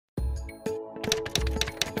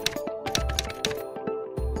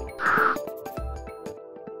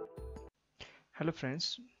Hello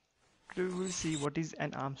friends, today we will see what is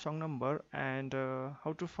an Armstrong number and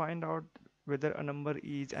how to find out whether a number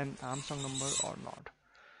is an Armstrong number or not.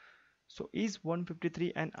 So is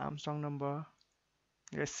 153 an Armstrong number?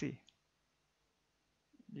 Let's see.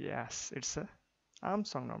 Yes, it's a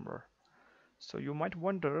Armstrong number. So you might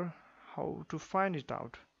wonder how to find it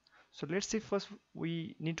out. So let's see, first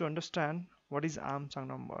we need to understand what is Armstrong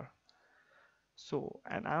number. So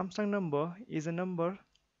an Armstrong number is a number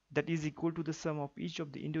that is equal to the sum of each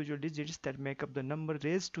of the individual digits that make up the number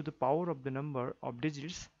raised to the power of the number of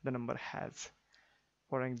digits the number has.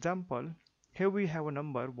 For example, here we have a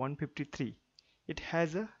number 153. It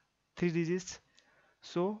has a 3 digits,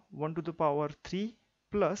 so 1 to the power 3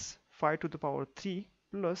 plus 5 to the power 3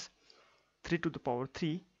 plus 3 to the power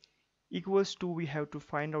 3 equals to, we have to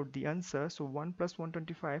find out the answer. So 1 plus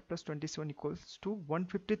 125 plus 27 equals to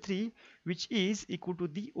 153, which is equal to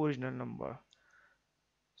the original number.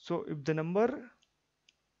 So if the number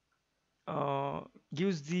uh,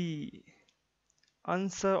 gives the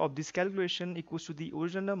answer of this calculation equals to the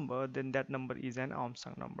original number, then that number is an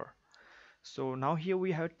Armstrong number. So now here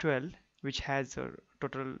we have 12, which has a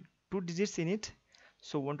total 2 digits in it.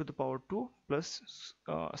 So 1 to the power 2 plus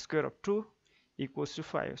square of 2 equals to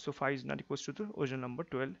 5. So 5 is not equals to the original number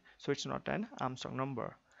 12, so it's not an Armstrong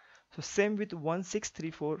number. So same with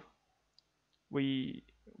 1634, we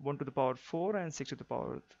 1 to the power 4 and 6 to the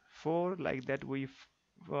power 4, like that we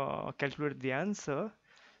calculate the answer.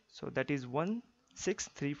 So that is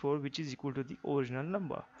 1634, which is equal to the original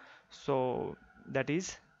number. So that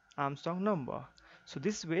is Armstrong number. So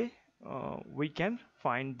this way we can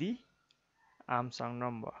find the Armstrong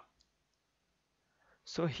number.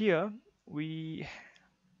 So here we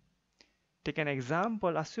take an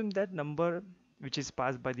example. Assume that number which is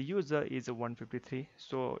passed by the user is a 153.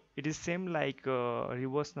 So it is same like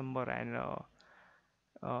reverse number and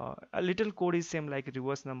a little code is same like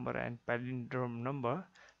reverse number and palindrome number.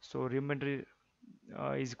 So remainder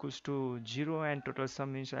is equals to 0 and total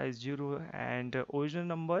sum is 0, and original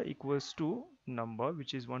number equals to number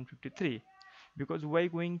which is 153, because we are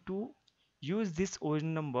going to use this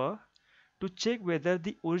original number to check whether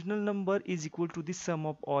the original number is equal to the sum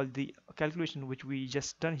of all the calculation which we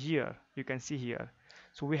just done here. You can see here.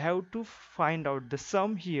 So we have to find out the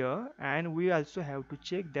sum here, and we also have to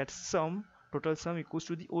check that sum, total sum equals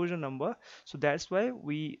to the original number. So that's why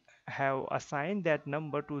we have assigned that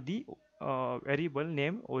number to the variable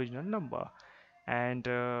name original number. And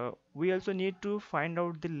we also need to find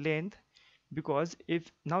out the length, because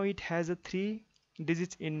if now it has a 3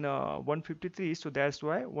 digits in 153, so that's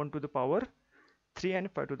why 1 to the power 3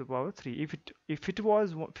 and 5 to the power 3. If it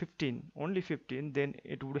was 15, only 15, then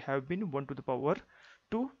it would have been 1 to the power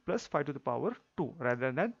 2 plus 5 to the power 2,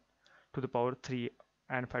 rather than to the power 3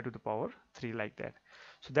 and 5 to the power 3, like that.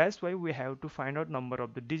 So that's why we have to find out number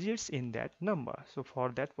of the digits in that number. So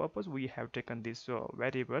for that purpose we have taken this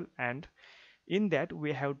variable, and in that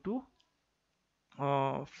we have to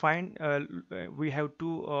we have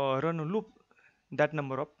to run a loop that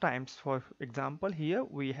number of times. For example, here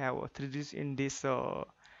we have 3 digits in this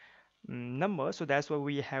number, so that's why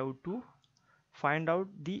we have to find out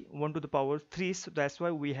the 1 to the power 3. So that's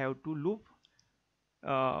why we have to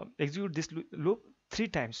execute this loop 3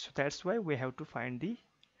 times. So that's why we have to find the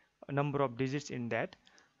number of digits in that.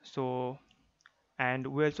 So, and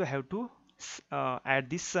we also have to add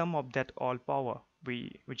the sum of that all power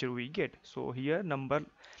which we get. So here number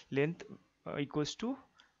length equals to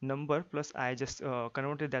number plus I just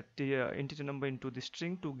converted that integer number into the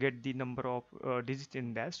string to get the number of digits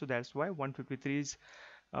in that. So that's why 153 is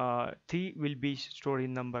 3 will be stored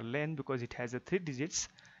in number length, because it has a 3 digits,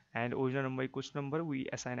 and original number equals number we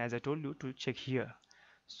assign, as I told you, to check here.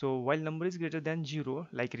 So while number is greater than 0,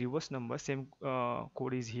 like reverse number, same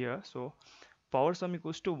code is here. So power sum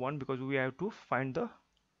equals to 1, because we have to find the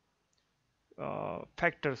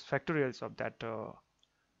factorials of that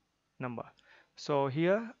number. So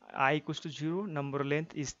here I equals to 0, number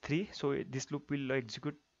length is 3, so this loop will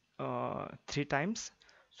execute 3 times.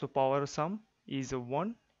 So power sum is a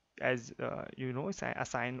 1, as you know, it's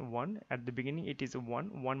assign 1 at the beginning. It is a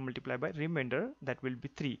 1 multiplied by remainder, that will be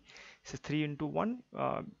 3. So 3 into 1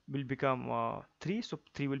 will become 3, so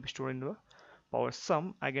 3 will be stored in the power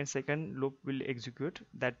sum. Again second loop will execute,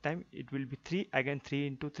 that time it will be 3, again 3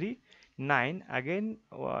 into 3, 9, again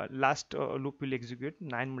last loop will execute,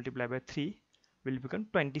 9 multiplied by 3 will become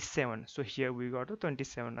 27. So here we got a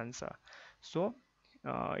 27 answer. So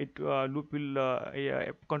loop will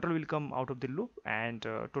control will come out of the loop, and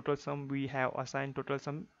total sum we have assigned total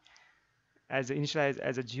sum as initialized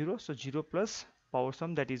as a 0. So 0 plus power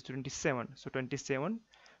sum, that is 27. So 27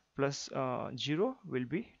 plus 0 will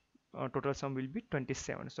be total sum will be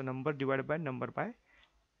 27. So number divided by number by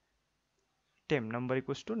 10, number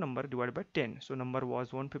equals to number divided by 10. So number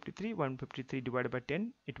was 153, 153 divided by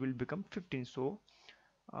 10, it will become 15. So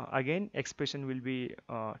again expression will be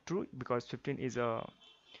true because 15 is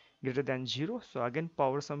greater than 0. So again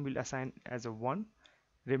power sum will assign as a 1.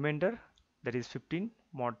 Remainder, that is 15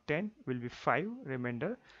 mod 10 will be 5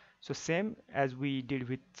 remainder. So same as we did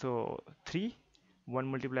with 3, 1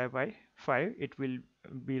 multiplied by 5, it will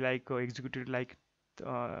be like executed like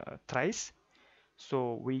thrice.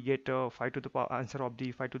 So we get 5 to the power answer of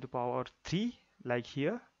the 5 to the power 3 like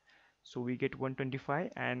here. So we get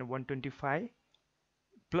 125, and 125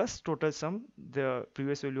 plus total sum, the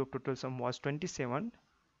previous value of total sum was 27,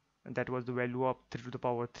 and that was the value of 3 to the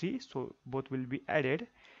power 3. So both will be added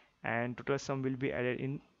and total sum will be added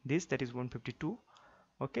in this, that is 152.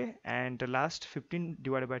 Okay, and the last 15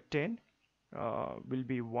 divided by 10 will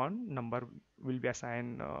be 1. Number will be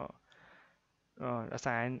assigned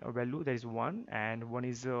assign a value, that is 1, and 1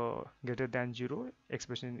 is greater than 0,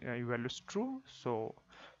 expression value is true. So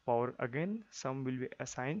power again sum will be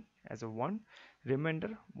assigned as a 1.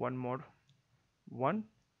 Remainder 1 mod 1,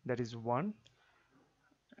 that is 1.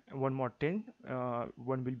 1 mod 10, 1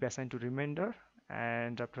 will be assigned to remainder,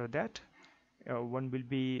 and after that 1 will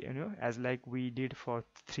be, as like we did for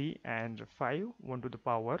 3 and 5, 1 to the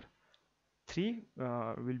power 3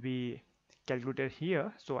 will be calculated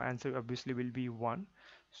here. So answer obviously will be 1.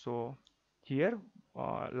 So here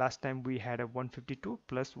last time we had a 152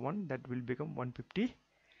 plus 1, that will become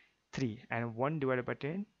 153, and 1 divided by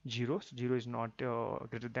 10, 0. So 0 is not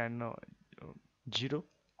greater than 0,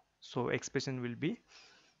 so expression will be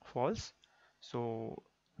false. So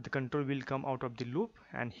the control will come out of the loop,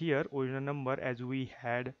 and here original number, as we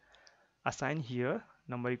had assigned here,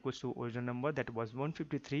 number equals to original number, that was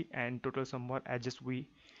 153, and total sum as just we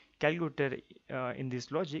calculated in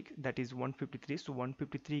this logic, that is 153. So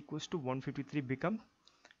 153 equals to 153 become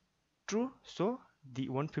true. So the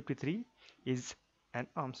 153 is an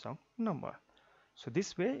Armstrong number. So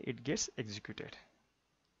this way it gets executed.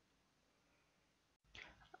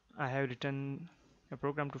 I have written a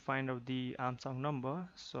program to find out the Armstrong number.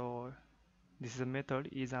 So this is a method,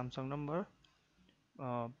 is Armstrong number,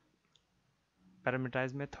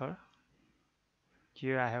 parameterized method.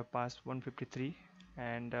 Here I have passed 153,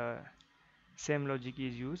 and same logic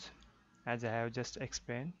is used as I have just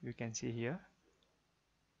explained, you can see here.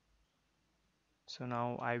 So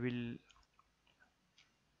now I will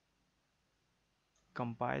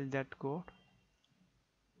compile that code.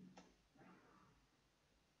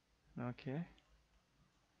 Okay,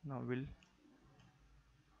 now we'll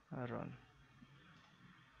run.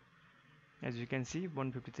 As you can see,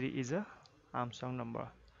 153 is a Armstrong number.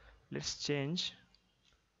 Let's change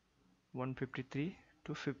 153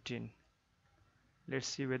 to 15. Let's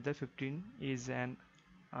see whether 15 is an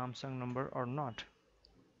Armstrong number or not.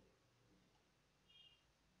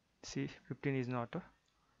 See, 15 is not a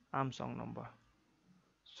Armstrong number.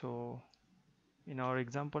 So in our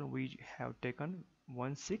example we have taken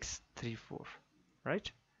 1634,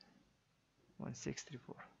 right?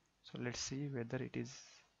 1634. So let's see whether it is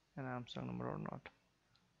an Armstrong number or not.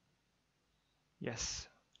 Yes,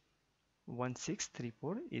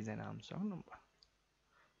 1634 is an Armstrong number.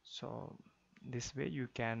 So this way you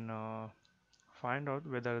can find out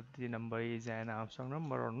whether the number is an Armstrong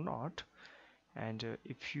number or not. And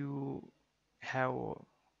if you have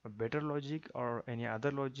a better logic or any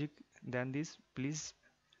other logic than this, please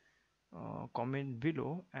comment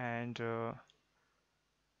below. And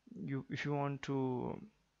if you want to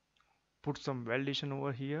put some validation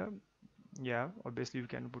over here, yeah, obviously you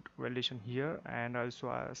can put validation here, and also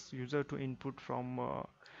ask user to input from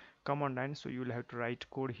command line. So you will have to write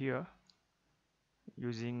code here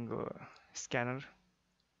using scanner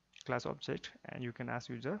class object, and you can ask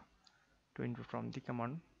user to input from the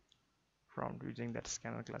command prompt using that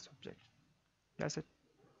scanner class object. That's it.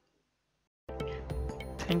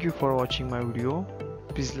 Thank you for watching my video.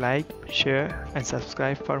 Please like, share and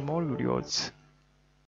subscribe for more videos.